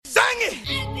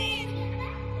Okay,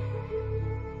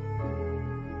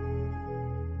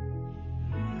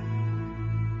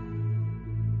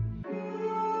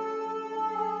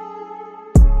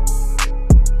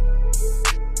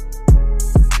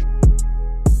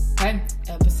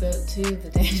 episode 2 of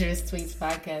the Dangerous Tweets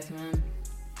podcast, man.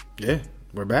 Yeah,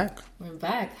 we're back. We're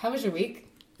back. How was your week?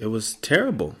 It was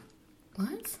terrible.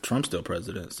 What? Trump's still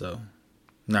president, so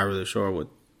not really sure what,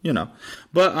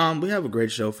 But we have a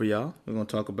great show for y'all. We're going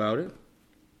to talk about it.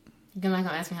 You're not going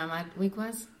to ask me how my week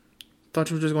was? Thought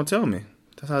you were just going to tell me.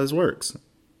 That's how this works.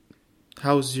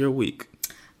 How was your week?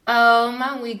 Oh,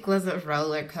 my week was a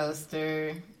roller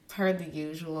coaster, per the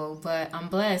usual, but I'm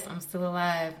blessed. I'm still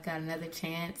alive. Got another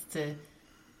chance to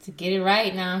get it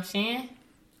right now, Shan.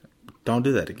 Don't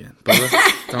do that again, brother.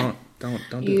 don't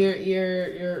do that.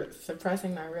 You're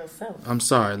suppressing my real self. I'm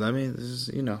sorry. Let me,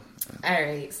 All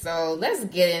right, so let's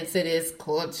get into this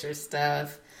culture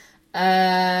stuff.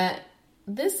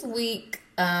 This week,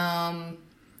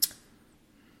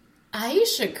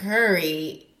 Ayesha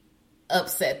Curry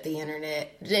upset the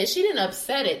internet. She didn't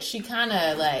upset it. She kind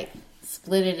of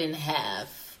split it in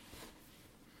half.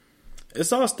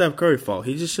 It's all Steph Curry's fault.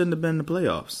 He just shouldn't have been in the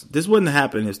playoffs. This wouldn't have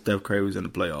happened if Steph Curry was in the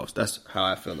playoffs. That's how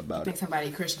I feel about it. I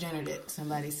think Kris Jenner did.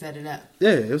 Somebody set it up.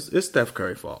 Yeah, it's Steph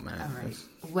Curry's fault, man. All right.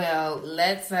 Well,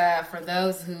 let's, for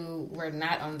those who were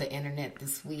not on the internet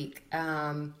this week,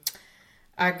 our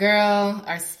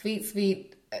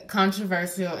sweet,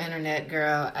 controversial internet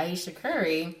girl, Ayesha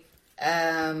Curry,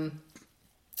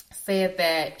 said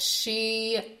that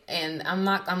she, and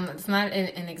it's not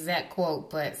an exact quote,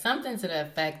 but something to the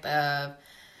effect of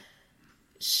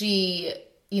she,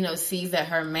 sees that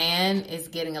her man is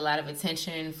getting a lot of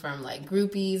attention from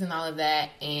groupies and all of that.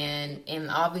 And in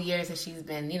all the years that she's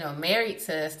been, married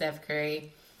to Steph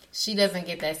Curry, she doesn't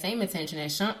get that same attention.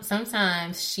 And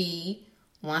sometimes she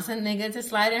wants a nigga to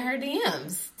slide in her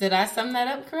DMs. Did I sum that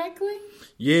up correctly?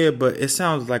 Yeah, but it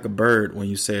sounds like a bird when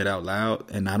you say it out loud,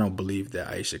 and I don't believe that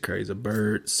Ayesha Curry's a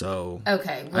bird. So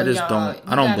okay, well, I just don't.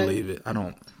 I don't believe it.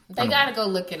 They gotta go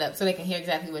look it up so they can hear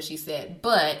exactly what she said.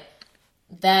 But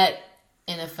that,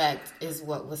 in effect, is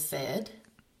what was said,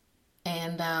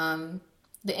 and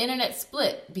the internet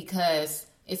split because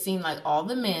it seemed like all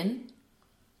the men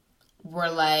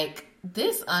were like,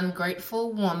 "This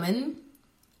ungrateful woman,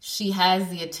 she has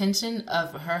the attention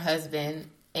of her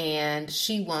husband." And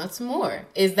she wants more.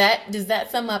 Does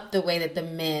that sum up the way that the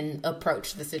men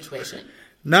approach the situation?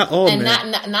 Not all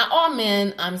men. Not all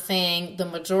men. I'm saying the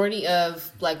majority of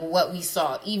what we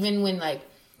saw, even when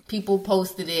people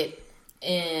posted it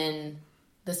in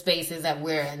the spaces that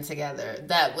we're in together.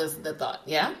 That was the thought.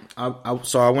 Yeah.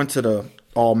 So I went to the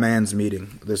all men's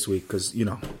meeting this week because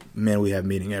men, we have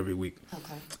meeting every week.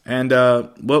 Okay. And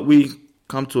what we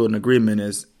come to an agreement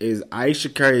is Ayesha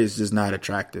Curry is just not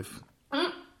attractive.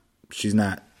 She's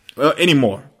not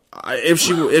anymore.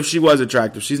 If she was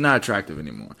attractive, she's not attractive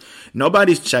anymore.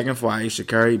 Nobody's checking for Ayesha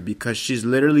Curry because she's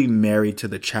literally married to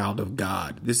the child of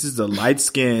God. This is a light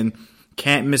skin,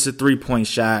 can't miss a 3-point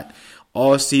shot.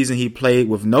 All season he played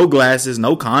with no glasses,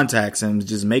 no contacts, and was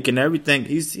just making everything.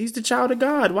 He's the child of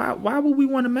God. Why would we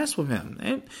want to mess with him?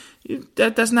 And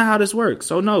that's not how this works.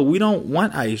 So no, we don't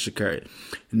want Ayesha Curry.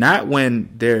 Not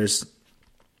when there's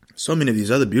so many of these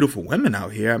other beautiful women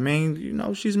out here. I mean,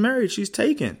 she's married, she's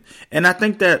taken. And I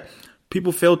think that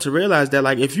people fail to realize that,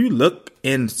 if you look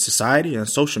in society and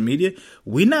social media,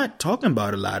 we're not talking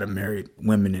about a lot of married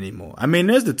women anymore. I mean,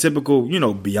 there's the typical,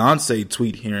 Beyonce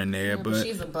tweet here and there, yeah, but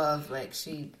she's above,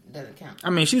 she doesn't count.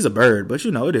 I mean, she's a bird, but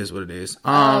it is what it is.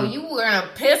 You were gonna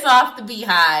piss off the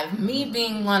beehive, me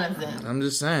being one of them. I'm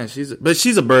just saying, she's a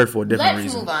bird for a different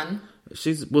reason. Let's move on.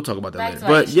 We'll talk about that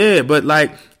later. But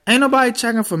ain't nobody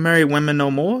checking for married women no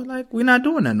more. We're not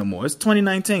doing that no more. It's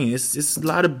 2019. It's a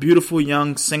lot of beautiful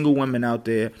young single women out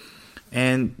there,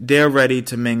 and they're ready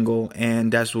to mingle, and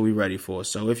that's what we're ready for.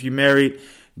 So if you're married,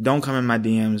 don't come in my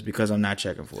DMs because I'm not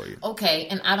checking for you. Okay,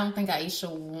 and I don't think Ayesha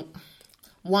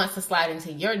wants to slide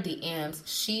into your DMs.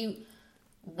 She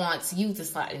wants you to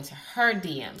slide into her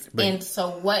DMs. Right. And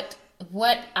so what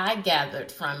I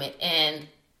gathered from it, and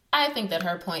I think that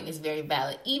her point is very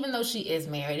valid, even though she is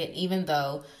married and even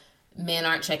though men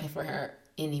aren't checking for her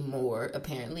anymore,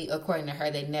 apparently. According to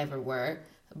her, they never were.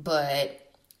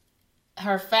 But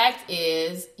her fact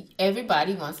is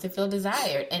everybody wants to feel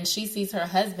desired. And she sees her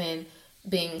husband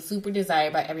being super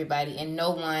desired by everybody and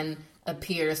no one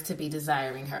appears to be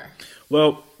desiring her.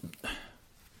 Well,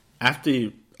 after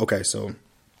the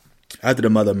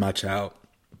mother of my child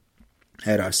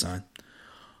had our son,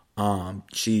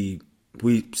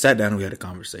 we sat down and we had a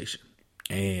conversation.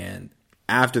 And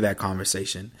after that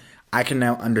conversation, I can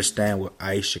now understand what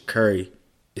Ayesha Curry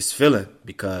is feeling,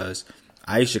 because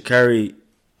Aisha Curry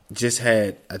just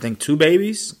had, I think, 2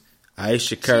 babies.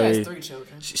 Aisha Curry. She has 3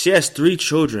 children. She has 3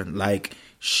 children. Like,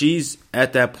 she's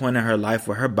at that point in her life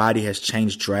where her body has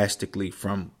changed drastically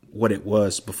from what it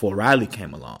was before Riley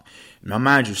came along. Now,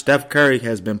 mind you, Steph Curry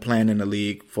has been playing in the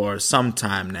league for some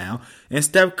time now, and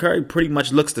Steph Curry pretty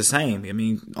much looks the same. I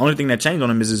mean, the only thing that changed on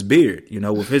him is his beard. You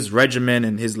know, with his regimen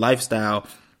and his lifestyle,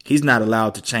 he's not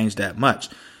allowed to change that much.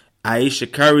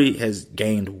 Aisha Curry has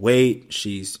gained weight.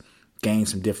 She's gained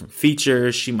some different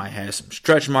features. She might have some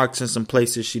stretch marks in some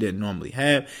places she didn't normally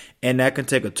have, and that can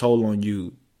take a toll on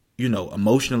you, you know,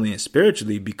 emotionally and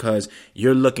spiritually, because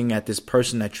you're looking at this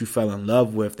person that you fell in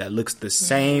love with that looks the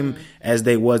same as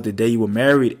they was the day you were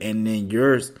married, and then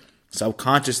you're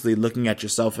subconsciously looking at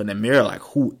yourself in the mirror like,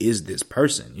 who is this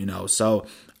person, you know? So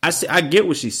I get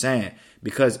what she's saying,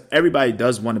 because everybody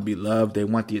does want to be loved. They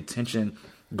want the attention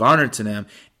garnered to them,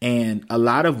 and a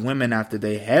lot of women, after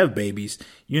they have babies,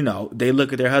 you know, they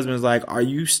look at their husbands like, are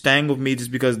you staying with me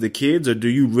just because of the kids, or do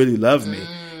you really love me?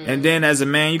 And then as a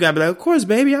man, you gotta be like, of course,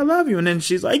 baby, I love you. And then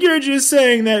she's like, you're just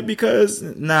saying that because,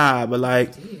 nah, but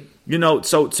like, you know,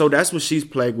 so that's what she's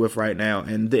plagued with right now.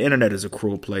 And the internet is a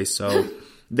cruel place, so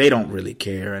they don't really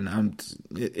care. And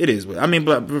it is. I mean,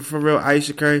 but for real,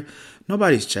 Aisha Curry,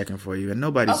 nobody's checking for you, and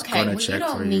nobody's gonna check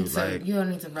for you. Like, you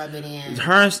don't need to rub it in.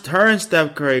 Her and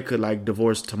Steph Curry could like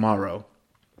divorce tomorrow,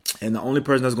 and the only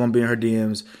person that's gonna be in her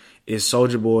DMs is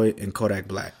Soulja Boy and Kodak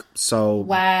Black. So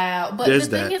wow, but the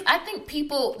thing is, I think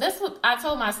people. That's what I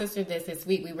told my sister this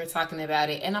week. We were talking about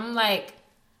it, and I'm like,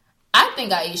 I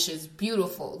think Aisha's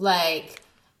beautiful. Like,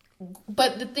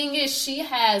 but the thing is, she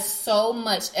has so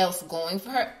much else going for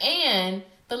her, and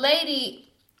the lady,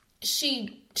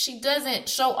 she doesn't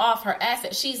show off her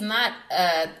assets. She's not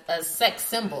a sex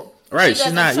symbol. Right, she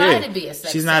she's not. try to be a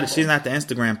sex symbol. She's not the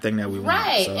Instagram thing that we want.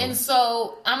 Right, and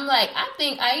so I'm like, I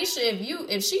think Aisha,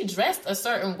 if she dressed a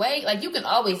certain way, like, you can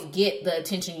always get the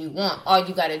attention you want. All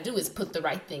you got to do is put the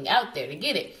right thing out there to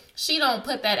get it. She don't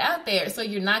put that out there, so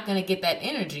you're not gonna get that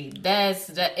energy. That's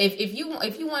that. If you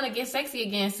want to get sexy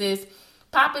against this,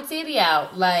 pop a titty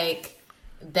out, like.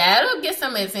 That'll get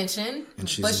some attention,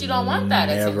 but she don't want that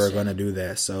attention. Never gonna do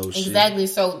that. So exactly.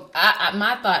 So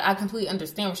my thought, I completely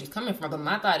understand where she's coming from, but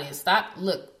my thought is, stop.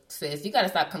 Look, sis, you got to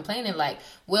stop complaining. Like,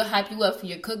 we'll hype you up for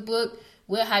your cookbook.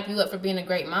 We'll hype you up for being a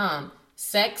great mom.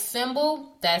 Sex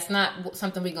symbol, that's not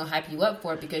something we're going to hype you up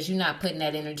for, because you're not putting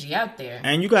that energy out there.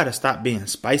 And you got to stop being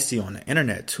spicy on the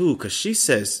internet, too, because she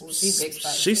says,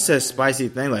 she says spicy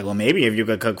things like, well, maybe if you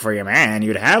could cook for your man,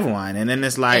 you'd have one. And then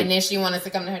it's like... And then she wanted to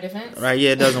come to her defense? Right,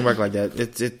 yeah, it doesn't work like that.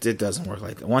 It doesn't work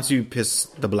like that. Once you piss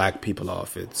the black people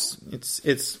off, it's...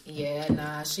 Yeah,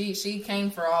 nah, she came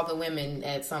for all the women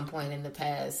at some point in the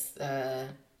past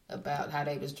about how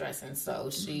they was dressing,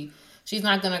 so she's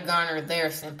not going to garner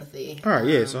their sympathy. All right,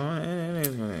 yeah. So,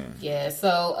 yeah.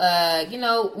 So, you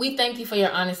know, we thank you for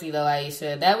your honesty, though,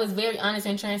 Aisha. That was very honest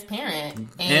and transparent,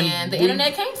 and the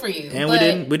internet came for you. And we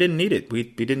didn't need it. We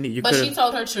didn't need. But she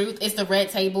told her truth. It's the red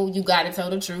table. You got to tell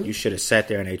the truth. You should have sat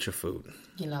there and ate your food.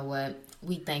 You know what?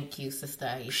 We thank you, Sister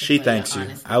Aisha. She thanks you.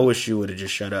 I wish you would have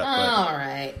just shut up. All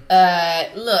right.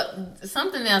 Look,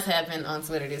 something else happened on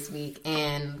Twitter this week,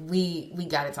 and we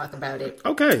got to talk about it.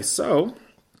 Okay, so.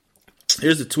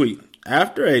 Here's the tweet.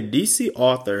 After a DC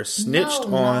author snitched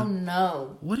on...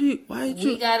 No. Why did you...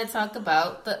 We got to talk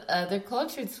about the other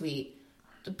culture tweet.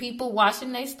 The people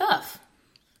washing their stuff.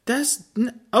 That's...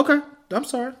 Okay. I'm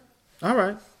sorry. All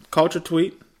right. Culture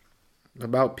tweet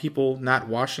about people not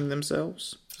washing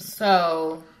themselves.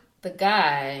 So, the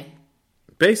guy...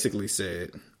 basically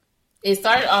said... It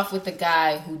started off with the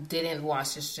guy who didn't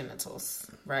wash his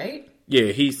genitals, right?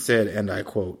 Yeah, he said, and I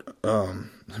quote...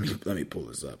 Let me pull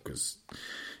this up, because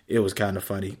it was kind of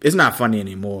funny. It's not funny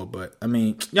anymore, but, I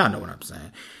mean, y'all know what I'm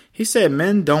saying. He said,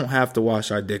 men don't have to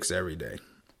wash our dicks every day.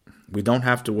 We don't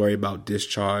have to worry about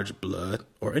discharge, blood,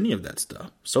 or any of that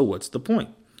stuff. So what's the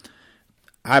point?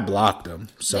 I blocked him.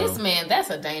 So this man, that's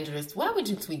a dangerous... Why would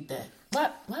you tweet that?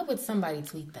 Why would somebody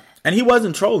tweet that? And he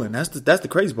wasn't trolling. That's the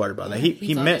crazy part about it.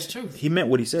 He told meant his truth. He meant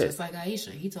what he said. Just like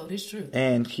Aisha, he told his truth.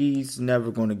 And he's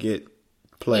never going to get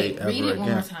played ever again. Read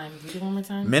it one more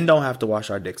time. Men don't have to wash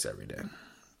our dicks every day.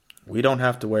 We don't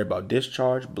have to worry about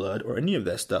discharge, blood, or any of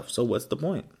that stuff. So what's the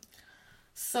point?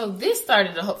 So this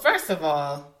started the whole... First of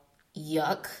all,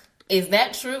 yuck. Is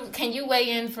that true? Can you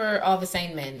weigh in for all the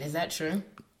sane men? Is that true?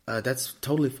 That's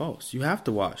totally false. You have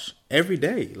to wash every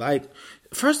day. Like,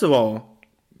 first of all,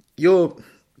 your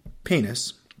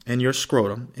penis and your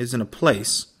scrotum is in a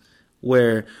place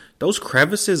where those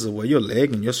crevices of where your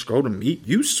leg and your scrotum meet,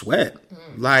 you sweat.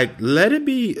 Like, let it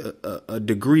be a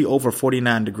degree over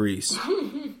 49 degrees.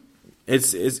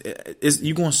 It's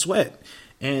you're gonna sweat.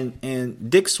 And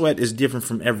dick sweat is different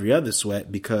from every other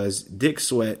sweat because dick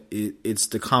sweat it's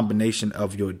the combination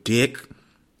of your dick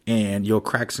and your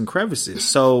cracks and crevices.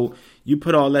 So you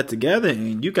put all that together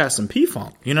and you got some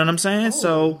P-funk. You know what I'm saying? Ooh.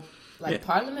 So like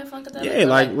Parliament Funkadelic? Yeah,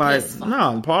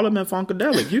 no, Parliament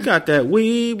Funkadelic. You got that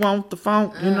we want the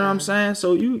funk, you know what I'm saying?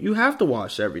 So you have to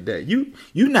wash every day. You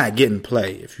not getting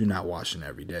play if you're not washing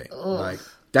every day. Ugh. Like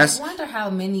that's I wonder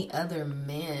how many other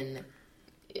men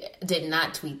did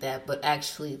not tweet that, but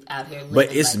actually out here living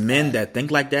But it's like men that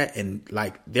think like that, and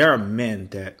like there are men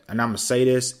that, and I'm gonna say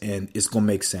this, and it's gonna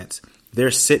make sense.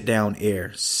 Their sit down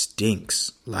air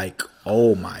stinks. Like,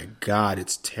 oh my God,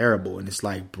 it's terrible. And it's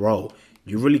like, bro,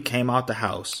 you really came out the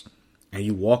house and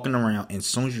you walking around, and as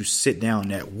soon as you sit down,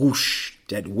 that whoosh,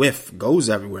 that whiff goes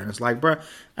everywhere. And it's like, bro,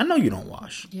 I know you don't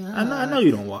wash. Yeah. I know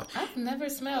you don't wash. I've never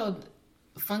smelled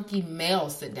funky male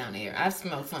sit down air. I've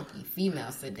smelled funky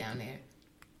female sit down air.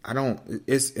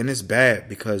 It's bad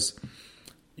because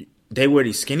they wear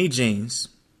these skinny jeans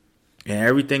and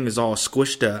everything is all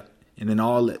squished up, and then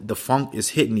all the funk is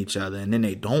hitting each other, and then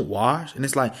they don't wash. And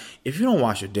it's like, if you don't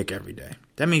wash your dick every day,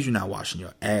 that means you're not washing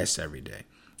your ass every day.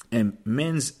 And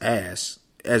men's ass,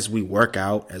 as we work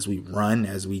out, as we run,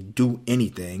 as we do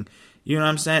anything, you know what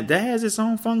I'm saying? That has its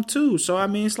own funk too. So I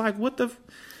mean, it's like, what the?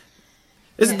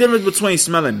 There's a difference between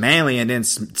smelling manly and then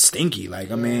stinky. Like,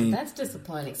 I mean, that's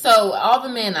disappointing. So all the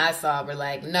men I saw were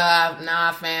like,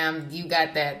 nah, fam, you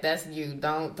got that. That's you.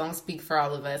 Don't speak for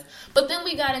all of us. But then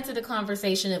we got into the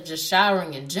conversation of just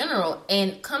showering in general,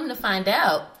 and come to find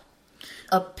out,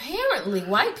 apparently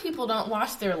white people don't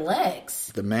wash their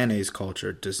legs. The mayonnaise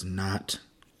culture does not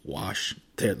wash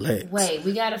their legs. Wait,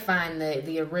 we got to find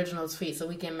the original tweet so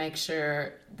we can make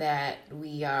sure that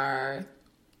we are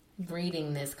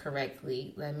reading this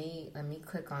correctly. Let me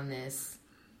click on this.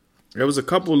 There was a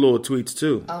couple little tweets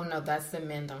too. Oh no, that's the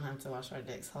men don't have to wash our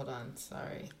dicks. Hold on,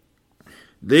 sorry.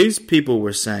 These people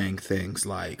were saying things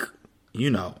like,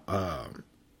 I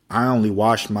only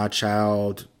wash my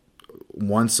child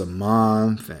once a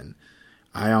month, and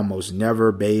I almost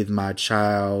never bathe my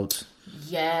child.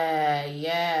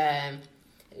 Yeah.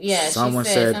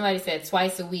 Somebody said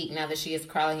twice a week now that she is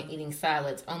crawling and eating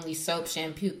salads. Only soap,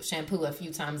 shampoo a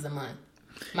few times a month.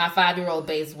 My 5-year-old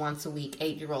bathes once a week.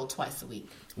 8-year-old twice a week.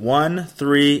 1,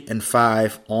 3, and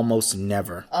 5 almost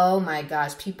never. Oh my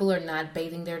gosh, people are not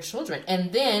bathing their children.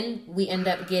 And then we end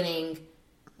up getting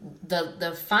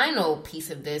the final piece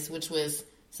of this, which was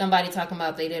somebody talking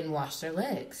about they didn't wash their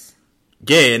legs.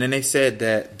 Yeah, and then they said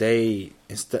that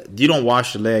you don't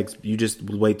wash your legs, you just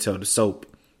wait till the soap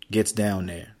gets down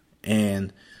there.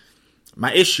 And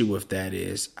my issue with that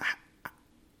is,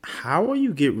 how are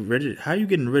you getting rid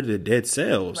of the dead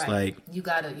cells? Right. Like, you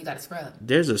gotta scrub.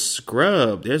 There's a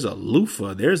scrub, there's a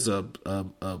loofah, there's a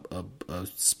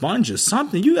sponge or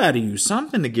something. You gotta use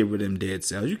something to get rid of them dead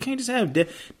cells. You can't just have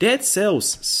dead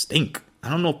cells stink. I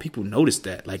don't know if people notice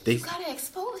that. Like, you gotta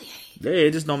exfoliate. Yeah,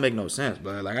 it just don't make no sense.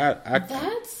 But like,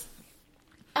 that's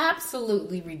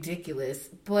absolutely ridiculous.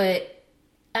 But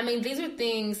I mean, these are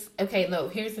things. Okay, no.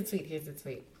 Here's the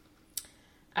tweet.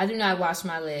 I do not wash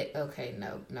my leg. Okay,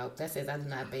 no. That says I do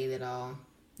not bathe at all.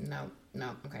 No.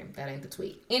 Okay, that ain't the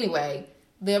tweet. Anyway,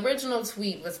 the original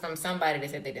tweet was from somebody that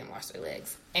said they didn't wash their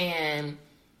legs. And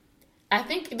I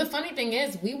think the funny thing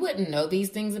is, we wouldn't know these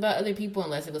things about other people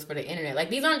unless it was for the internet. Like,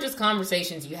 these aren't just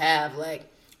conversations you have. Like,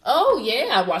 oh yeah,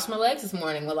 I washed my legs this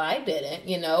morning. Well, I didn't.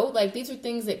 Like, these are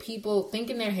things that people think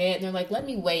in their head, and they're like, let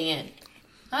me weigh in.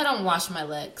 I don't wash my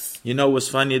legs. You know what's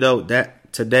funny though?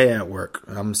 That today at work,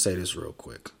 I'm gonna say this real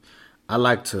quick. I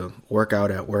like to work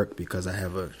out at work because I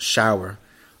have a shower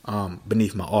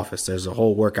beneath my office. There's a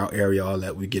whole workout area, all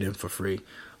that we get in for free.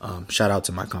 Shout out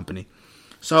to my company.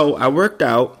 So I worked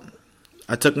out.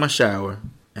 I took my shower,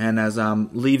 and as I'm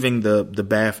leaving the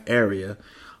bath area,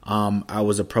 I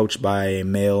was approached by a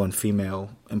male and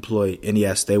female employee, and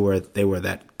yes, they were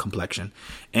that complexion.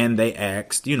 And they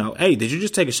asked, hey, did you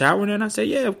just take a shower? And I said,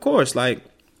 yeah, of course. Like,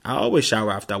 I always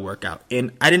shower after I work out.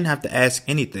 And I didn't have to ask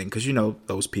anything because,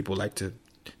 those people like to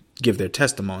give their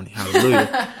testimony.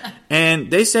 Hallelujah. And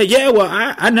they said, yeah, well,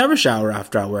 I never shower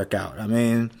after I work out. I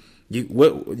mean,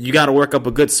 you got to work up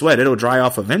a good sweat. It'll dry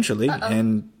off eventually. Uh-oh.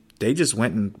 And they just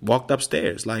went and walked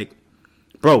upstairs. Like,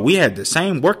 bro, we had the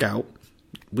same workout.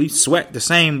 We sweat the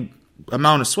same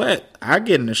amount of sweat. I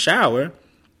get in the shower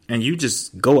and you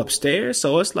just go upstairs.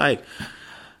 So it's like,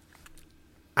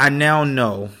 I now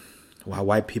know why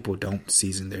white people don't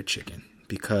season their chicken,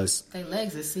 because their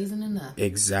legs are seasoned enough.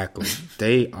 Exactly.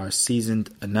 They are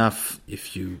seasoned enough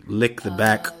if you lick the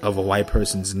back of a white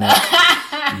person's neck.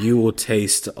 you will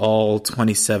taste all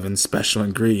 27 special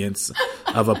ingredients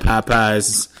of a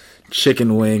Popeye's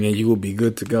chicken wing, and you will be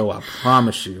good to go. I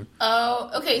promise you.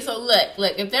 Oh, okay. So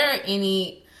look. If there are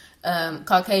any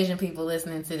Caucasian people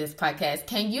listening to this podcast,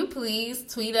 can you please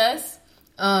tweet us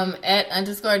at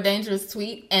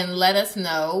 _dangerous_tweet and let us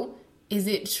know, is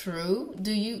it true?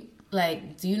 Do you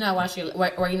not wash your,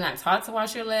 or are you not taught to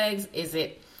wash your legs? Is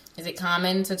it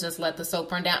common to just let the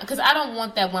soap run down? Because I don't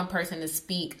want that one person to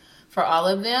speak for all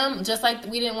of them, just like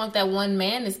we didn't want that one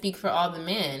man to speak for all the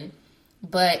men.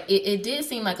 But it did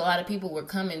seem like a lot of people were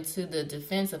coming to the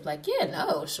defense of like, yeah,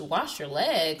 no, should wash your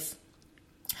legs.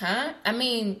 Huh? I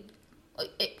mean,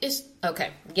 it's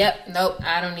okay. Yep. Nope.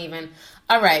 I don't even.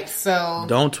 All right. So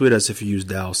don't tweet us if you use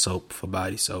Dial soap for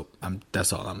body soap.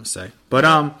 That's all I'm gonna say. But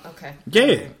okay.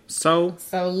 Yeah. So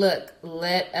look,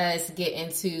 let us get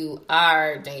into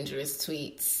our dangerous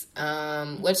tweets.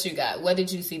 What you got? What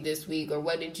did you see this week, or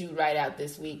what did you write out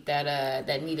this week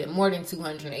that needed more than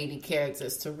 280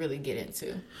 characters to really get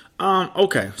into?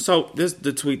 Okay. So this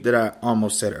the tweet that I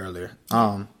almost said earlier.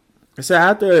 It said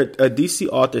after a DC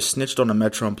author snitched on a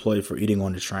Metro employee for eating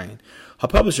on the train, her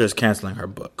publisher is canceling her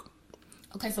book.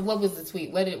 Okay, so what was the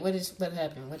tweet? What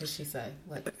happened? What did she say?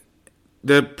 What?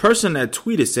 The person that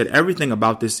tweeted said everything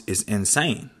about this is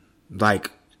insane.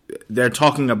 Like, they're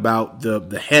talking about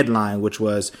the headline, which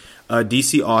was a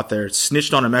DC author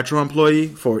snitched on a Metro employee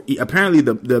for apparently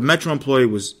the Metro employee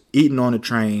was eating on the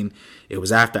train. It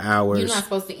was after hours. You're not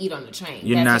supposed to eat on the train.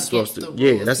 You're not supposed to.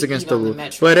 Yeah, that's against the rule.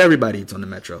 But everybody eats on the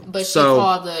Metro. But she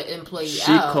called the employee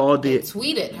out.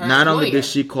 Tweeted her. Not only did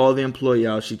she call the employee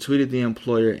out, she tweeted the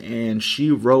employer, and she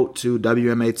wrote to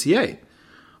WMATA.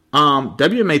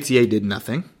 WMATA did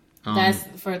nothing. That's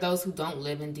for those who don't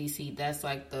live in DC. That's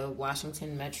like the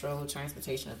Washington Metro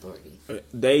Transportation Authority.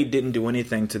 They didn't do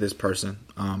anything to this person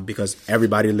because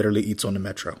everybody literally eats on the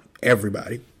Metro.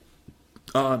 Everybody.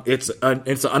 It's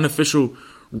an unofficial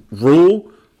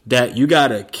rule that you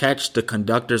gotta catch the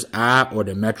conductor's eye or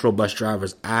the Metro bus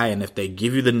driver's eye, and if they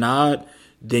give you the nod,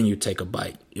 then you take a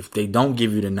bite. If they don't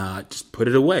give you the nod, just put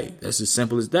it away. That's as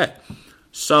simple as that.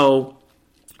 So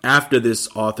after this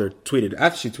author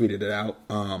after she tweeted it out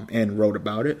and wrote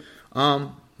about it,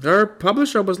 her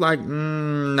publisher was like,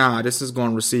 nah, this is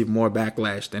going to receive more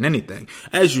backlash than anything.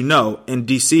 As you know, in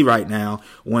DC right now,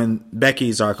 when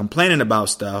Beckies are complaining about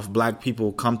stuff, black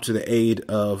people come to the aid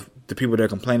of the people they're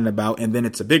complaining about, and then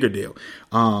it's a bigger deal.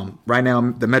 Right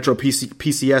now, the Metro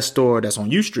PCS store that's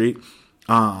on U Street,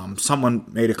 someone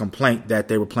made a complaint that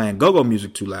they were playing go-go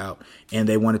music too loud, and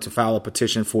they wanted to file a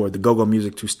petition for the go-go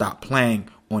music to stop playing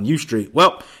on U Street.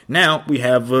 Well, now we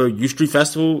have a U Street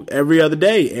festival every other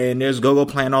day, and there's go-go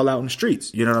playing all out in the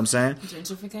streets. You know what I'm saying?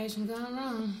 Gentrification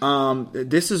going on.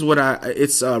 This is what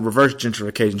it's reverse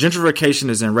gentrification. Gentrification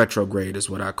is in retrograde, is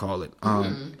what I call it.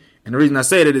 And the reason I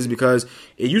say that is because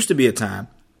it used to be a time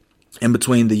in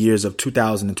between the years of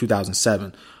 2000 and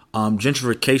 2007.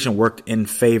 Gentrification worked in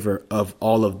favor of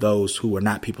all of those who were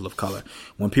not people of color.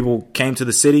 When people came to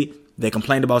the city, they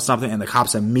complained about something, and the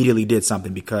cops immediately did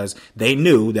something because they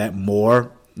knew that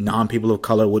more non-people of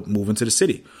color would move into the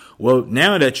city. Well,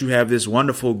 now that you have this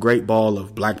wonderful, great ball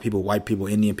of black people, white people,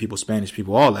 Indian people, Spanish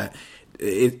people, all that,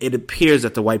 it appears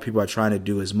that the white people are trying to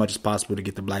do as much as possible to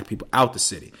get the black people out the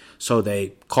city. So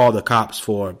they call the cops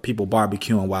for people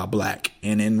barbecuing while black.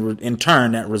 And in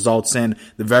turn, that results in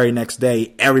the very next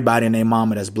day, everybody and their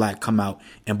mama that's black come out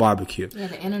and barbecue. Yeah,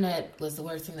 the internet was the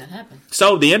worst thing that happened.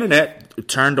 So the internet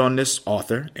turned on this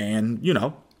author and,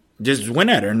 just went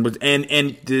at her. And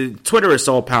the Twitter is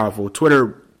so powerful.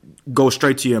 Twitter goes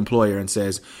straight to your employer and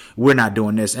says, we're not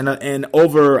doing this. And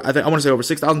over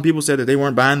 6,000 people said that they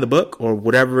weren't buying the book or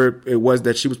whatever it was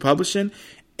that she was publishing.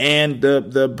 And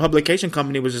the publication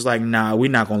company was just like, nah,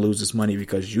 we're not going to lose this money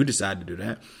because you decided to do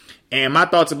that. And my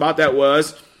thoughts about that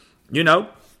was,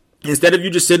 instead of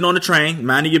you just sitting on the train,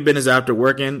 minding your business after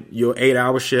working your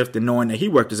 8-hour shift and knowing that he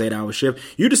worked his 8-hour shift,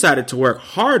 you decided to work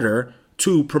harder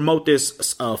to promote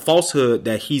this falsehood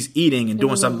that he's eating and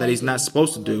doing something that he's not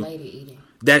supposed to do.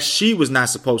 That she was not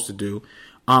supposed to do.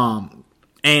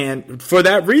 And for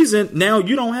that reason, now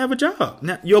you don't have a job.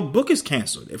 Now your book is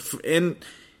canceled.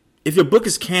 If your book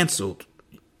is canceled,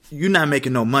 you're not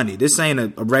making no money. This ain't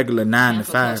a regular 9 to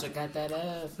 5. Got that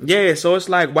up. Yeah, so it's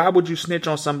like, why would you snitch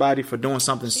on somebody for doing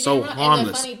something so harmless? And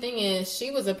the funny thing is, she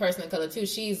was a person of color too.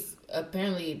 She's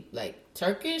apparently like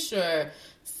Turkish or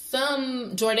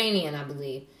some Jordanian, I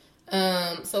believe.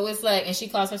 So it's like, and she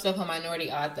calls herself a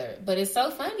minority author. But it's so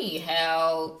funny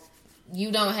how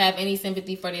you don't have any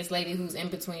sympathy for this lady who's in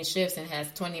between shifts and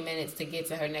has 20 minutes to get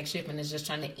to her next shift and is just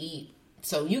trying to eat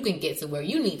so you can get to where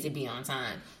you need to be on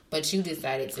time. But you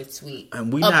decided to tweet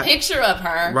and a picture of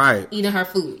her eating her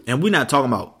food. And we're not talking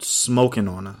about smoking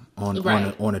on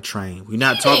a train. We're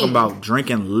not talking about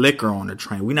drinking liquor on a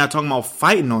train. We're not talking about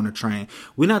fighting on a train.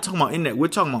 We're not talking about internet. We're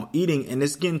talking about eating, and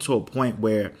it's getting to a point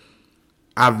where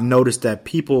I've noticed that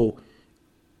people,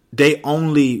 they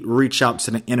only reach out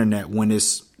to the internet when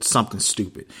it's something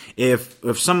stupid. If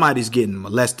somebody's getting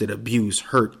molested, abused,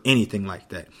 hurt, anything like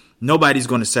that, nobody's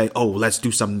going to say, oh, let's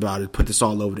do something about it, put this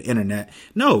all over the internet.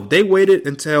 No, they waited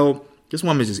until this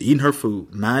woman's just eating her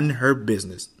food, minding her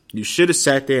business. You should have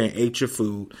sat there and ate your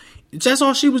food. That's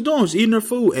all she was doing, was eating her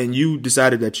food, and you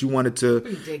decided that you wanted to.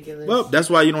 Ridiculous. Well, that's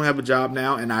why you don't have a job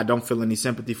now, and I don't feel any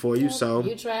sympathy for you. So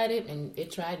you tried it, and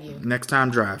it tried you. Next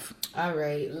time, drive. All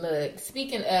right, look.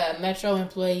 Speaking of Metro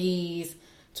employees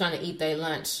trying to eat their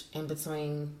lunch in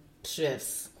between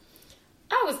shifts,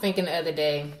 I was thinking the other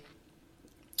day,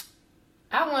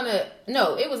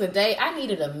 it was a day I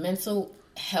needed a mental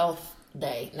health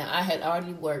day. Now, I had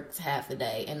already worked half the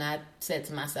day, and I said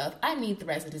to myself, I need the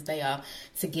rest of this day off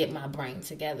to get my brain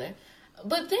together.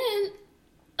 But then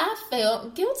I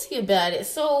felt guilty about it.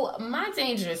 So my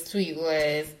dangerous tweet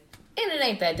was, and it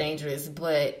ain't that dangerous,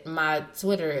 but my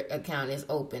Twitter account is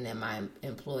open and my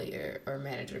employer or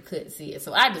manager couldn't see it.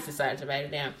 So I just decided to write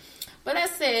it down. But I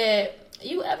said,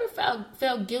 you ever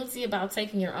felt guilty about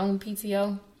taking your own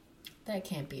PTO? That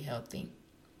can't be healthy.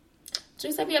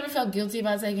 Juice, have you ever felt guilty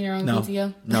about taking your own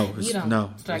PTO? No. You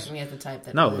don't strike me as the type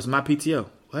that... No, it's my PTO.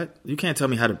 What? You can't tell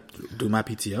me how to do my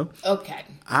PTO. Okay.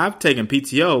 I've taken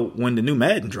PTO when the new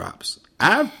Madden drops.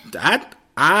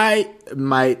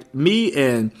 Me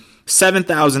and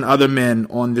 7,000 other men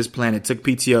on this planet took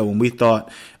PTO when we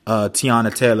thought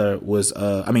Tiana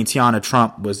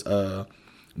Trump was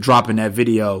dropping that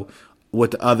video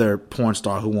with the other porn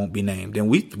star who won't be named. And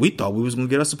we thought we was going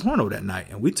to get us a porno that night.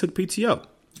 And we took PTO.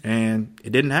 And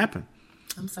it didn't happen.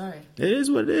 I'm sorry. It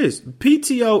is what it is.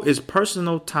 PTO is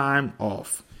personal time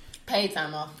off. Paid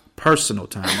time off. Personal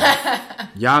time off.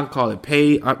 Y'all call it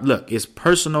paid. Look, it's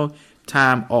personal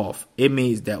time off. It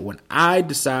means that when I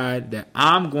decide that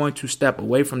I'm going to step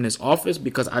away from this office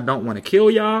because I don't want to kill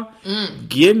y'all,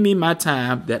 give me my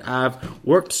time that I've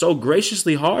worked so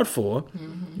graciously hard for.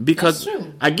 Because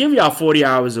I give y'all 40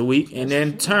 hours a week, and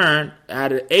then turn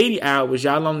out of 80 hours,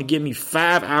 y'all only give me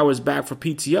 5 hours back for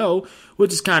PTO,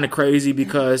 which is kind of crazy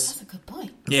because... That's a good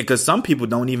point. Yeah, because some people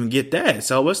don't even get that.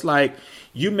 So it's like,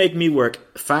 you make me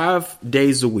work 5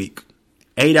 days a week,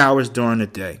 8 hours during the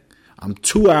day. I'm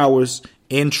 2 hours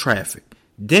in traffic.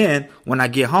 Then, when I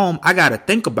get home, I got to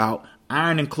think about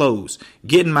ironing clothes,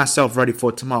 getting myself ready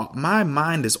for tomorrow. My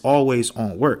mind is always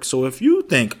on work. So if you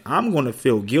think I'm going to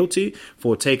feel guilty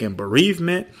for taking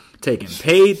bereavement, taking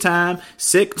paid time,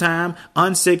 sick time,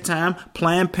 unsick time,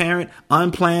 planned parent,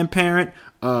 unplanned parent,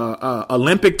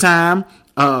 Olympic time,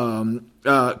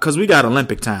 because we got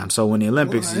Olympic time. So when the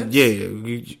Olympics,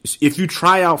 if you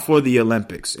try out for the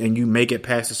Olympics and you make it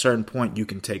past a certain point, you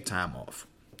can take time off.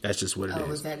 That's just what it is.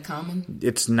 Oh, is that common?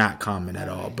 It's not common at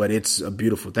all, but it's a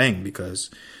beautiful thing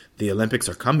because the Olympics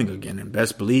are coming again, and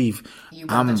best believe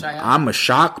I'm a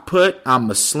shock put, I'm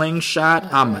a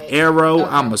slingshot, I'm an arrow,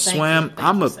 I'm a swim,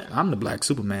 I'm the Black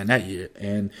Superman that year,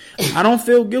 and I don't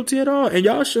feel guilty at all, and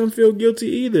y'all shouldn't feel guilty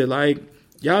either. Like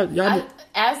y'all.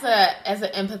 As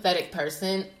an empathetic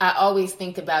person, I always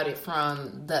think about it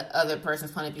from the other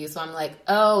person's point of view. So I'm like,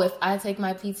 oh, if I take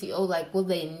my PTO, like, will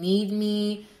they need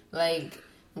me? Like.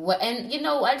 What, and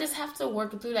I just have to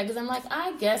work through that because I'm like,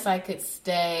 I guess I could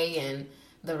stay and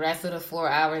the rest of the 4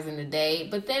 hours in the day,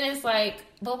 but then it's like,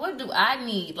 but what do I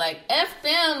need? Like, F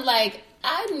them, like,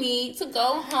 I need to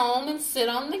go home and sit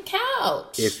on the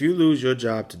couch. If you lose your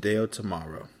job today or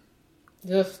tomorrow,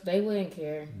 they wouldn't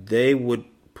care. They would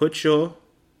put your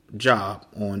job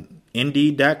on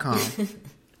Indeed.com,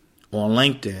 on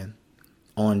LinkedIn,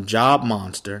 on Job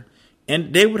Monster,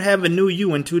 and they would have a new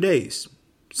you in 2 days.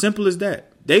 Simple as that.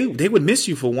 They would miss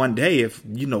you for one day if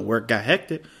work got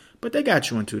hectic, but they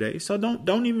got you in 2 days. So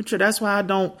don't even try. That's why I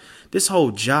don't. This whole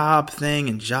job thing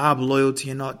and job loyalty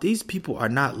and all, these people are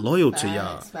not loyal to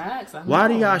y'all. Facts. Why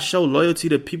do y'all show loyalty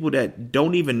to people that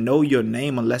don't even know your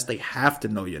name unless they have to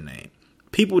know your name?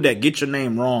 People that get your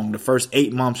name wrong the first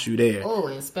 8 months you there. Oh,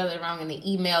 and spell it wrong in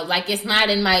the email, like it's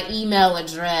not in my email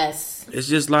address. It's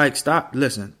just like, stop.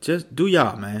 Listen, just do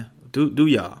y'all, man. Do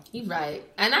y'all. You're right.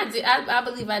 And I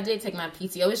believe I did take my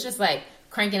PTO. It's just like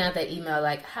cranking out that email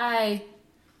like, hi,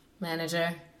 manager.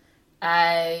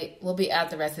 I will be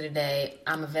out the rest of the day.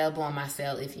 I'm available on my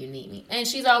cell if you need me. And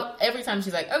every time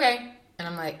she's like, okay. And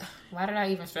I'm like, why did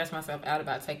I even stress myself out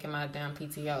about taking my damn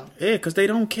PTO? Yeah, because they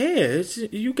don't care.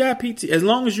 You got PTO. As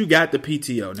long as you got the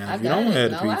PTO. Now, if you don't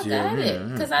have the PTO. I got it.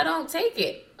 Because I don't take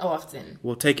it. often.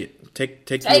 Well, take it. Take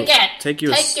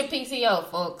your PTO,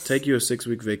 folks. Take you a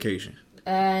 6-week vacation.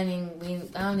 I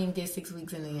don't even get 6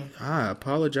 weeks in a year. I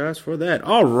apologize for that.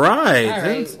 All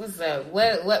right. What's up?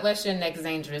 What's your next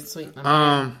dangerous tweet?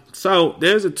 So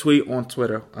there's a tweet on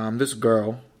Twitter. This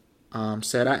girl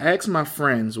said, I asked my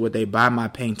friends would they buy my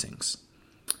paintings. ...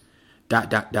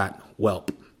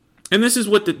 Welp. And this is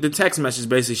what the text message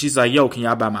basically. She's like, yo, can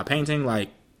y'all buy my painting? Like,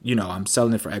 I'm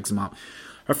selling it for X amount.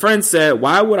 Her friend said,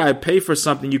 why would I pay for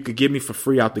something you could give me for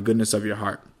free out the goodness of your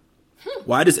heart?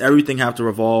 Why does everything have to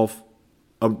revolve?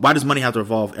 Why does money have to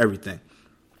revolve everything?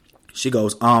 She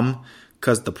goes,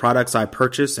 because the products I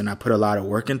purchase and I put a lot of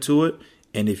work into it.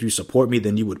 And if you support me,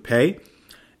 then you would pay.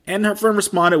 And her friend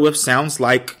responded with, sounds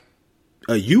like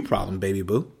a you problem, baby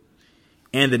boo.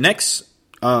 And the next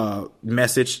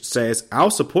message says,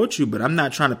 I'll support you, but I'm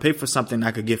not trying to pay for something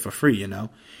I could get for free,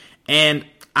 And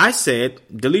I said,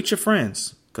 delete your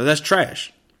friends, because that's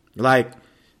trash. Like,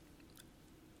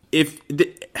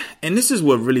 and this is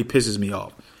what really pisses me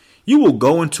off. You will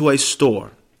go into a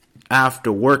store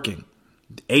after working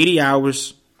 80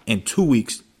 hours in 2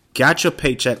 weeks, got your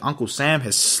paycheck. Uncle Sam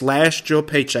has slashed your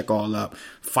paycheck all up.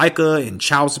 FICA and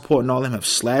child support and all them have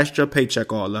slashed your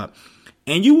paycheck all up.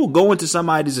 And you will go into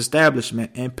somebody's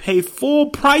establishment and pay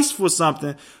full price for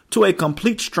something to a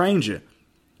complete stranger.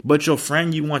 But your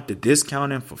friend, you want the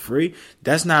discount in for free?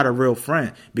 That's not a real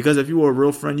friend. Because if you were a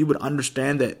real friend, you would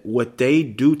understand that what they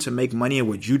do to make money and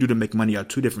what you do to make money are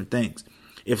two different things.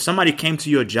 If somebody came to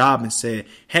your job and said,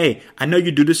 hey, I know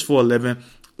you do this for a living.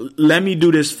 Let me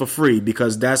do this for free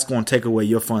because that's going to take away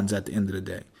your funds at the end of the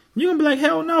day. You're going to be like,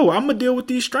 hell no, I'm going to deal with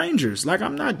these strangers. Like,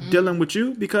 I'm not dealing with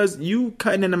you because you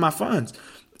cutting into my funds.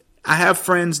 I have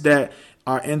friends that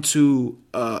are into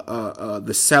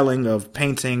the selling of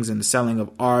paintings and the selling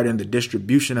of art and the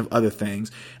distribution of other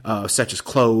things, such as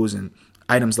clothes and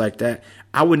items like that.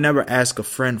 I would never ask a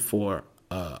friend for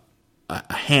a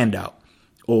handout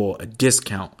or a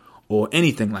discount or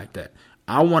anything like that.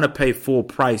 I want to pay full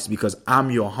price because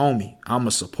I'm your homie. I'm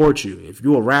going to support you. If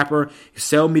you're a rapper,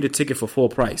 sell me the ticket for full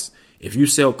price. If you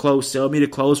sell clothes, sell me the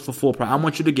clothes for full price. I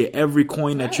want you to get every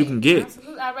coin that you can get.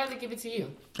 Absolutely. I'd rather give it to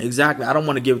you. Exactly. I don't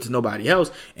want to give it to nobody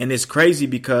else. And it's crazy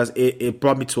because it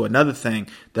brought me to another thing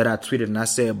that I tweeted. And I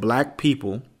said, black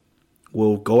people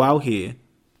will go out here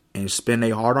and spend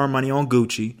their hard-earned money on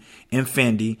Gucci and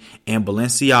Fendi and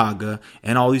Balenciaga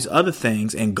and all these other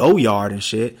things and Goyard and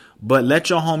shit. But let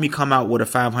your homie come out with a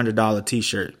 $500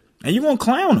 t-shirt. And you're going to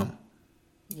clown him.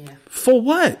 Yeah. For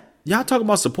what? Y'all talking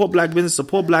about support black business,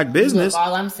 support black business. Look,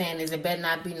 all I'm saying is it better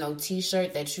not be no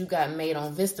t-shirt that you got made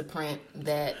on Vistaprint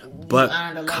that but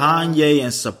Kanye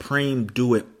and Supreme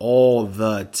do it all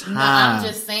the time. No, I'm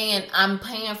just saying I'm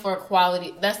paying for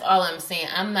quality. That's all I'm saying.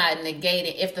 I'm not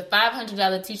negating. If the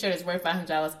 $500 t-shirt is worth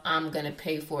 $500, I'm going to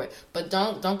pay for it. But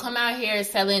don't come out here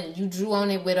selling you drew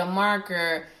on it with a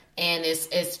marker and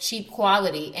it's cheap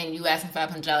quality, and you asking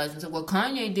 $500 and so, well,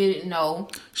 Kanye didn't know.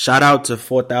 Shout out to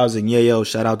 4,000 Yayo.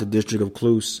 Shout out to District of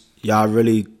Cluse. Y'all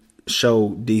really show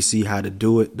DC how to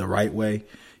do it the right way,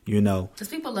 Because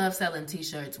people love selling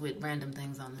T-shirts with random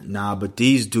things on them. Nah, but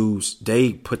these dudes,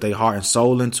 they put their heart and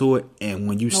soul into it, and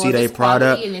when you see their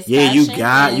product, you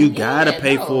gotta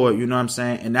pay for it. You know what I'm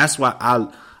saying? And that's why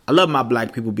I love my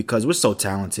black people because we're so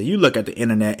talented. You look at the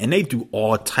internet and they do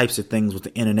all types of things with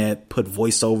the internet, put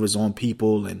voiceovers on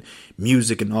people and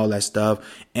music and all that stuff.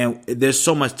 And there's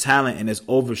so much talent and it's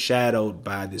overshadowed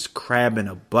by this crab in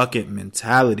a bucket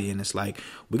mentality. And it's like,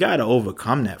 we got to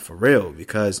overcome that for real,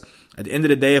 because at the end of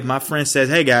the day, if my friend says,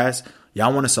 hey guys,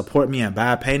 y'all want to support me and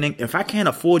buy a painting? If I can't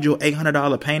afford your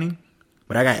 $800 painting,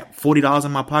 but I got $40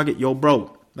 in my pocket, yo,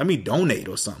 bro, let me donate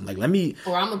or something. Like,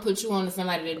 or I'm gonna put you on to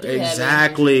somebody that do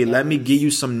exactly. Let me give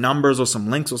you some numbers or some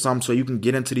links or something so you can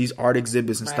get into these art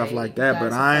exhibits and stuff like that.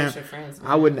 But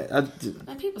I wouldn't.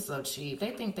 And people so cheap.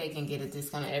 They think they can get a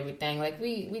discount on everything. Like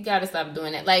we gotta stop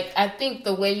doing that. Like, I think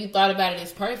the way you thought about it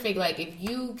is perfect. Like, if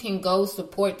you can go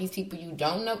support these people you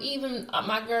don't know, even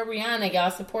my girl Rihanna, y'all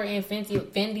supporting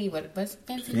Fendi. What's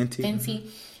Fenty?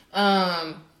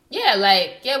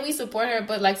 Yeah, we support her,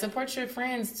 but support your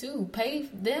friends too. Pay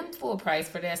them full price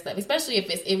for that stuff, especially if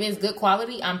it's good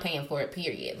quality. I'm paying for it,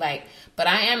 period. But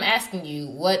I am asking you,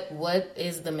 what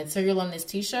is the material on this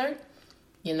T-shirt?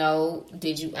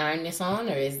 Did you iron this on,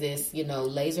 or is this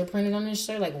laser printed on this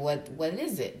shirt? Like, what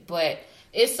is it? But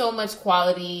it's so much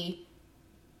quality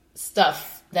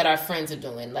stuff that our friends are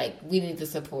doing. Like, we need to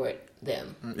support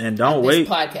them. And don't wait.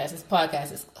 This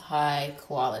podcast is high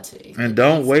quality. And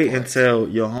don't wait until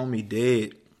your homie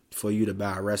dead for you to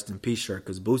buy a rest in peace shirt,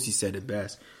 because Boosie said it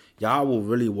best. Y'all will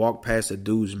really walk past a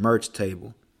dude's merch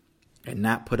table and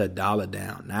not put $1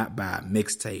 down, not buy a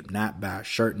mixtape, not buy a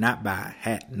shirt, not buy a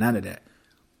hat, none of that.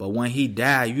 But when he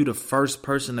died, you the first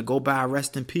person to go buy a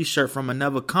rest in peace shirt from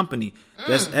another company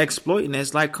that's exploiting it.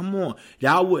 It's like, come on.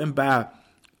 Y'all wouldn't buy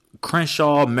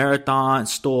Crenshaw Marathon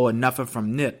store, nothing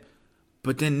from Nip.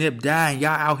 But then Nip died and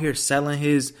y'all out here selling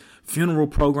his funeral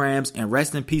programs and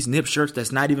rest in peace Nip shirts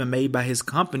that's not even made by his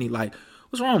company. Like,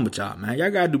 what's wrong with y'all, man? Y'all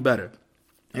gotta do better.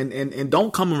 And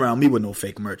don't come around me with no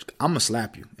fake merch. I'm gonna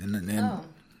slap you.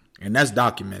 And that's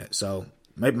documented. So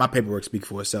maybe my paperwork speaks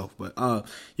for itself, but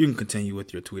you can continue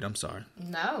with your tweet. I'm sorry.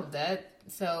 No,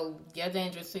 so your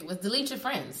dangerous tweet was delete your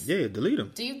friends. Yeah, delete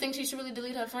them. Do you think she should really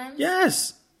delete her friends?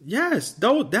 Yes.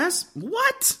 Though that's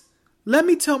what? Let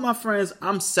me tell my friends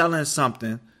I'm selling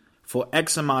something for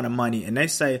X amount of money, and they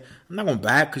say, I'm not going to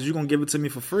buy it because you're going to give it to me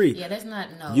for free. Yeah, that's not,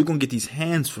 no. You're going to get these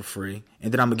hands for free,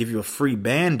 and then I'm going to give you a free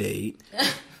Band-Aid,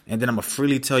 and then I'm going to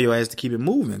freely tell your ass to keep it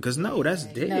moving, because no, that's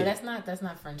dead. No, that's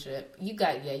not friendship. You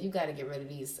got to get rid of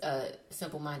these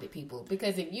simple-minded people,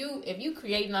 because if you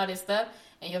creating all this stuff,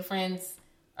 and your friends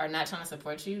are not trying to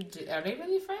support you, are they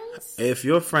really friends? If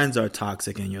your friends are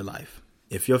toxic in your life,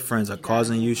 if your friends are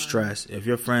causing you stress, if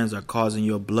your friends are causing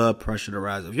your blood pressure to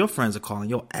rise, if your friends are calling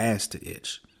your ass to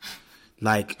itch,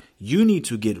 like, you need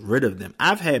to get rid of them.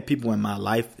 I've had people in my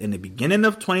life in the beginning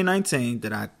of 2019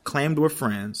 that I claimed were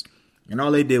friends, and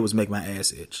all they did was make my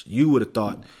ass itch. You would have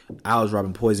thought I was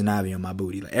rubbing poison ivy on my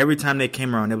booty. Like, every time they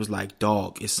came around, it was like,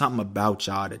 dog, it's something about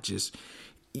y'all that just...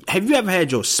 Have you ever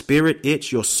had your spirit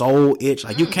itch, your soul itch?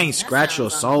 Like, you can't scratch your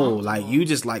soul. Like, you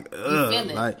just like,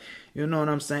 ugh. Like, you know what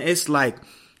I'm saying? It's like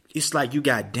you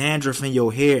got dandruff in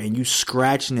your hair and you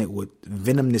scratching it with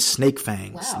venomous snake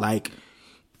fangs. Wow. Like,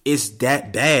 it's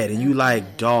that bad. And you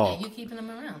like, dog. And you keeping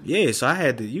them around. Yeah, so I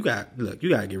had to, you got to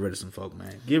get rid of some folk,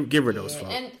 man. Get rid of those folk.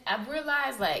 And I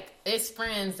realized, like, it's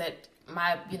friends that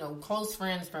my, close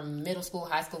friends from middle school,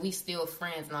 high school, we still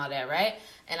friends and all that, right?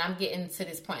 And I'm getting to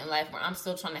this point in life where I'm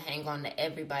still trying to hang on to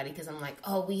everybody because I'm like,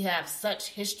 oh, we have such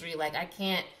history. Like, I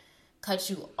can't cut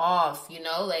you off,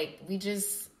 like we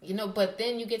just, but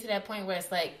then you get to that point where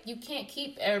it's like, you can't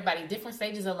keep everybody different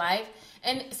stages of life.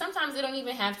 And sometimes it don't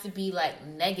even have to be like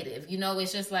negative,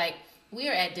 it's just like, we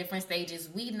are at different stages.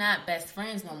 We not best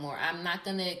friends no more. I'm not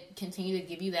going to continue to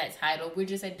give you that title. We're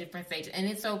just at different stages. And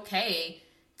it's okay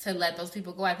to let those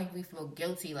people go. I think we feel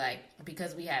guilty, like,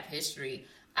 because we have history,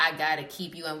 I gotta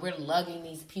keep you, and we're lugging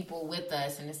these people with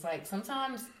us. And it's like,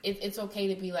 sometimes it's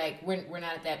okay to be like, we're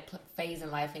not at that phase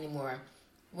in life anymore.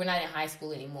 We're not in high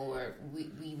school anymore.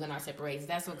 We went our separate ways.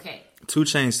 That's okay. 2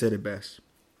 Chainz said it best.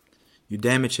 You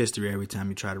damage history every time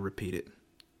you try to repeat it.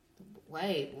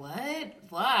 Wait, what?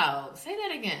 Wow. Say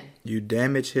that again. You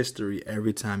damage history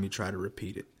every time you try to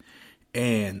repeat it.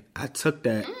 And I took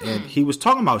that, and he was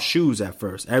talking about shoes at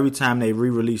first. Every time they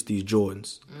re-release these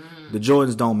Jordans, the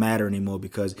Jordans don't matter anymore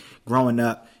because growing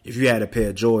up, if you had a pair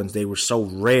of Jordans, they were so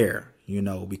rare,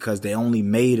 because they only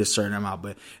made a certain amount.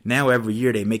 But now every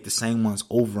year they make the same ones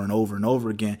over and over and over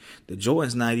again. The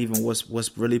Jordan's not even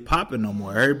what's really popping no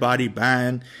more. Everybody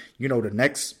buying, the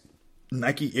next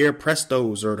Nike Air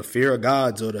Prestos or the Fear of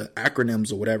Gods or the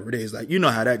acronyms or whatever it is. Like, you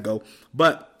know how that go.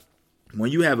 But when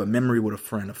you have a memory with a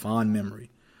friend, a fond memory,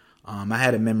 I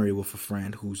had a memory with a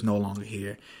friend who's no longer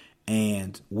here,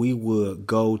 and we would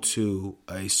go to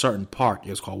a certain park. It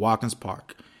was called Watkins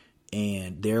Park,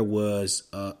 and there was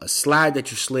a slide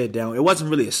that you slid down. It wasn't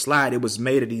really a slide. It was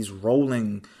made of these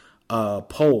rolling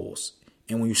poles,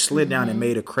 and when you slid down, it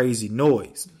made a crazy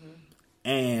noise.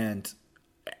 And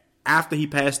after he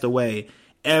passed away,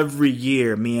 every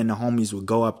year, me and the homies would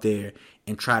go up there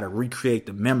and try to recreate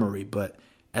the memory, but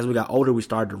as we got older, we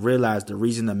started to realize the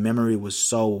reason the memory was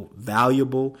so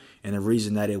valuable and the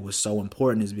reason that it was so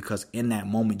important is because in that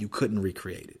moment, you couldn't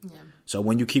recreate it. Yeah. So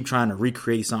when you keep trying to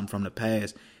recreate something from the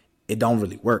past, it don't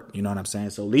really work. You know what I'm saying?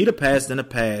 So leave the past in the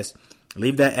past.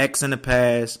 Leave that ex in the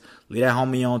past. Leave that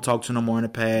homie you don't talk to no more in the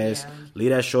past. Yeah. Leave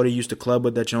that shorty you used to club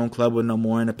with that you don't club with no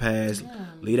more in the past. Yeah.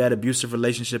 Leave that abusive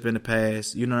relationship in the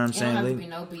past. You know what I'm saying? It don't have to be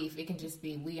no beef. It can just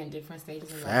be we in different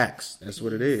stages of life. Facts. That's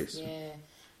what it is. Yeah.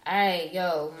 All right,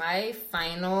 yo, my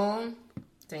final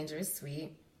dangerous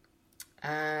tweet.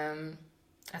 I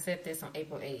said this on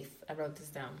April 8th. I wrote this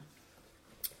down.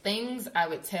 Things I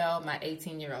would tell my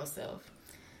 18-year-old self.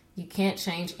 You can't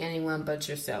change anyone but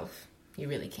yourself. You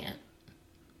really can't.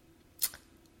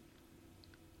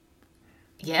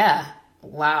 Yeah.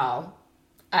 Wow.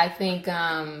 I think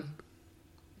I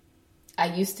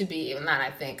used to be,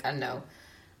 I know.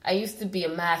 I used to be a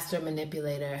master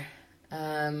manipulator.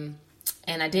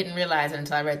 And I didn't realize it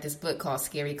until I read this book called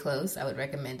Scary Close. I would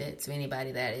recommend it to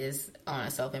anybody that is on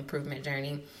a self-improvement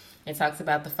journey. It talks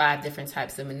about the 5 different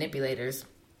types of manipulators.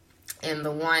 And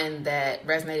the one that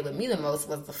resonated with me the most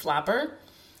was the flopper.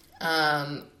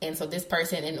 And so this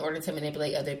person, in order to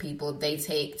manipulate other people, they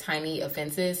take tiny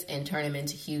offenses and turn them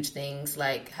into huge things,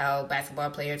 like how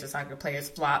basketball players or soccer players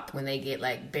flop when they get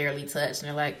like barely touched and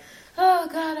they're like, oh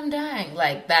God, I'm dying.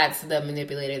 Like, that's the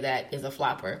manipulator that is a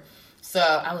flopper. So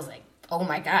I was like, oh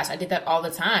my gosh, I did that all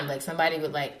the time. Like, somebody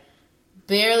would like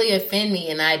barely offend me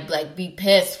and I'd like be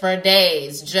pissed for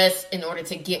days just in order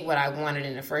to get what I wanted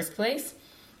in the first place.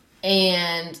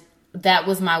 And that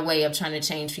was my way of trying to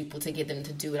change people to get them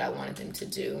to do what I wanted them to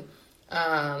do.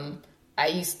 I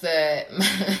used to,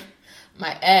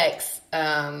 my ex,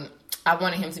 I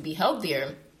wanted him to be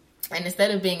healthier. And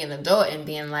instead of being an adult and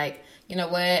being like, you know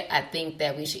what, I think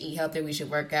that we should eat healthier, we should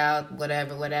work out,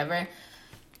 whatever,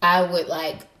 I would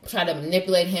like try to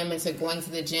manipulate him into going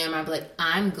to the gym. I'd be like,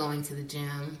 I'm going to the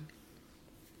gym.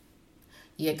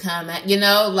 You come at,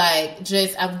 like,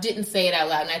 just, I didn't say it out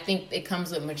loud. And I think it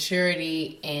comes with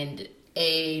maturity and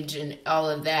age and all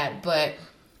of that. But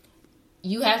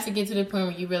you have to get to the point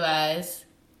where you realize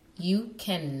you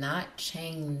cannot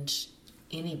change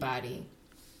anybody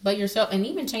but yourself. And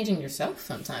even changing yourself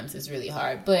sometimes is really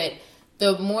hard. But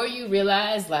the more you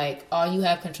realize, like, all you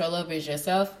have control over is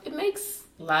yourself, it makes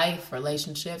life,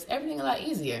 relationships, everything a lot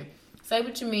easier. Say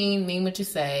what you mean what you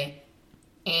say.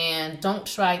 And don't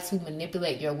try to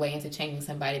manipulate your way into changing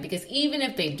somebody, because even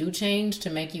if they do change to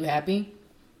make you happy,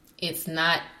 it's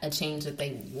not a change that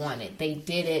they wanted. They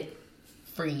did it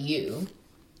for you.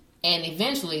 And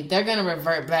eventually they're going to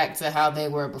revert back to how they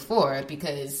were before,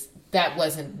 because that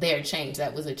wasn't their change.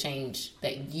 That was a change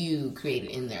that you created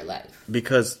in their life.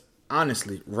 Because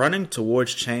honestly, running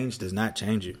towards change does not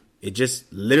change you. It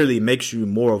just literally makes you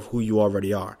more of who you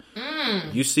already are.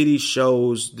 You see these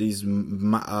shows,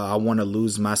 I want to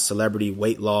lose my celebrity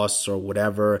weight loss or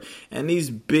whatever. And these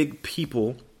big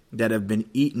people that have been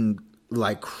eating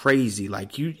like crazy.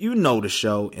 Like, you know the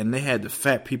show, and they had the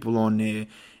fat people on there.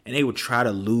 And they would try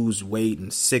to lose weight in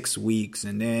 6 weeks.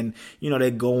 And then,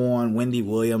 they go on Wendy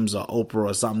Williams or Oprah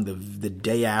or something the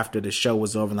day after the show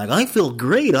was over. And like, I feel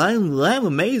great. I'm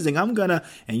amazing. And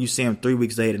you see them 3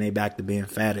 weeks later and they back to being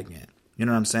fat again. You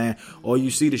know what I'm saying? Or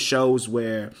you see the shows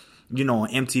where, on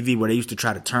MTV, where they used to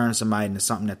try to turn somebody into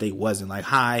something that they wasn't. Like,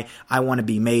 hi, I want to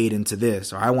be made into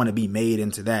this, or I want to be made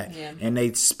into that. Yeah. And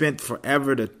they spent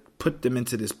forever to put them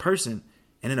into this person.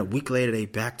 And then a week later, they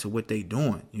back to what they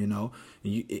doing,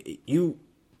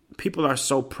 People are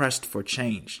so pressed for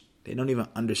change. They don't even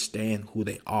understand who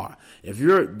they are. If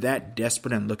you're that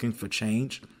desperate and looking for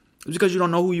change, it's because you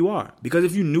don't know who you are. Because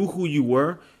if you knew who you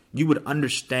were, you would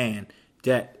understand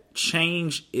that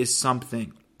change is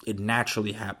something, it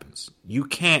naturally happens. You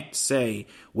can't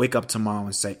wake up tomorrow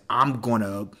and say, I'm going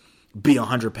to be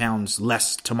 100 pounds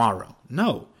less tomorrow.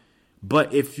 No.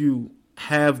 But if you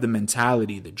have the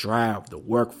mentality, the drive, the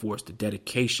workforce, the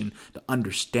dedication, the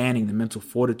understanding, the mental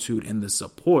fortitude, and the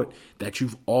support that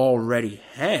you've already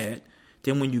had,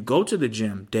 then when you go to the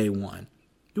gym day one,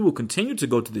 you will continue to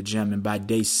go to the gym, and by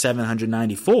day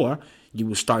 794, you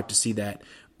will start to see that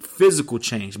physical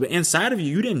change. But inside of you,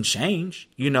 you didn't change.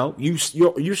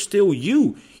 You're still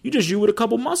you. You just you with a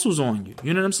couple muscles on you.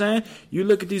 You know what I'm saying? You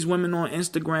look at these women on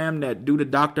Instagram that do the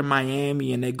Dr.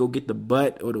 Miami and they go get the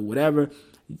butt or the whatever.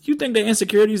 You think their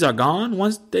insecurities are gone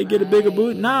once they get a bigger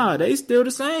booty? Nah, they still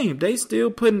the same. They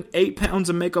still putting 8 pounds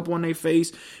of makeup on their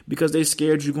face because they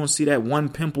scared you're going to see that one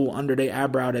pimple under their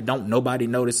eyebrow that don't nobody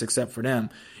notice except for them.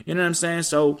 You know what I'm saying?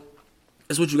 So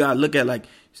that's what you got to look at. Like,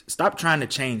 stop trying to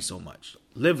change so much.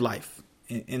 Live life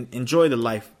and enjoy the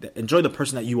life. Enjoy the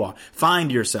person that you are.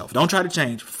 Find yourself. Don't try to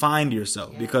change. Find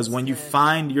yourself. Because when you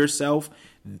find yourself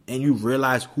and you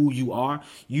realize who you are,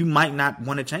 you might not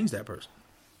want to change that person.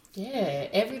 Yeah,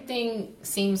 everything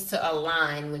seems to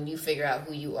align when you figure out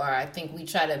who you are. I think we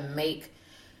try to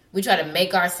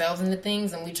make ourselves into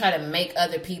things, and we try to make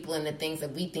other people into things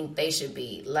that we think they should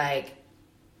be. Like,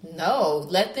 no,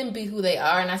 let them be who they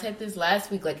are. And I said this last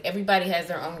week, like, everybody has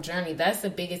their own journey. That's the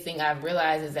biggest thing I've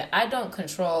realized, is that I don't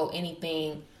control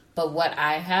anything but what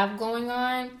I have going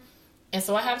on. And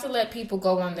so I have to let people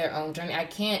go on their own journey. I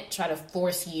can't try to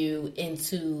force you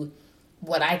into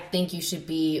what I think you should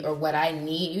be or what I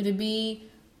need you to be.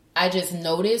 I just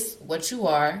notice what you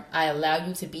are. I allow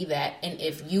you to be that. And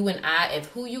if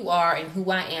who you are and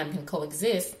who I am can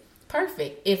coexist,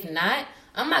 perfect. If not,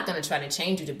 I'm not going to try to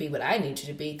change you to be what I need you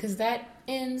to be, because that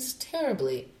ends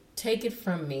terribly. Take it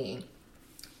from me.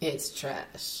 It's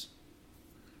trash.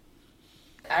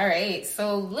 All right.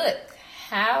 So look,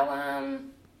 how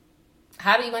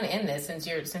do you want to end this since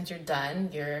you're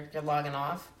done? You're logging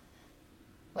off.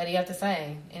 What do you have to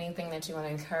say? Anything that you want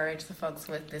to encourage the folks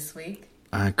with this week?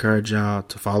 I encourage y'all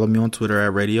to follow me on Twitter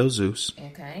at Radio Zeus.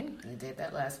 Okay, you did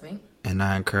that last week. And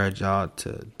I encourage y'all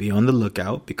to be on the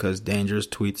lookout because Dangerous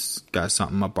Tweets got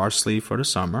something up our sleeve for the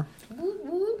summer. Whoop,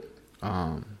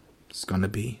 whoop. It's gonna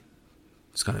be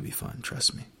fun.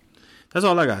 Trust me. That's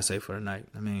all I gotta say for tonight.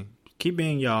 I mean, keep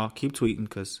being y'all. Keep tweeting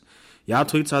because y'all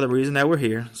tweets are the reason that we're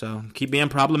here. So keep being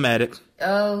problematic.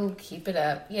 Oh, keep it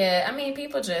up. Yeah, I mean,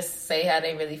 people just say how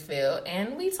they really feel,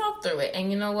 and we talk through it.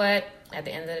 And you know what? At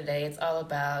the end of the day, it's all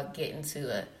about getting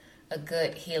to a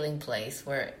good healing place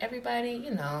where everybody,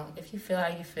 you know, if you feel how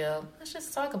you feel, let's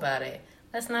just talk about it.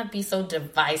 Let's not be so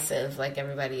divisive like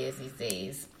everybody is these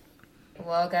days.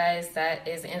 Well, guys, that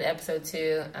is the end of episode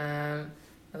 2.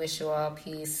 I wish you all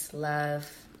peace, love,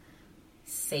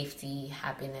 safety,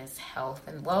 happiness, health,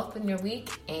 and wealth in your week.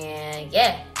 And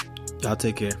yeah. Y'all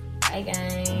take care. Bye,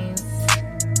 guys.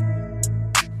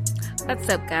 What's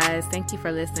up, guys? Thank you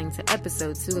for listening to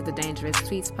episode 2 of the Dangerous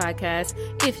Tweets podcast.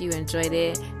 If you enjoyed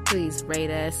it, please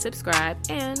rate us, subscribe,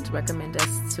 and recommend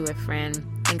us to a friend.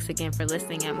 Thanks again for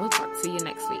listening, and we'll talk to you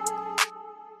next week.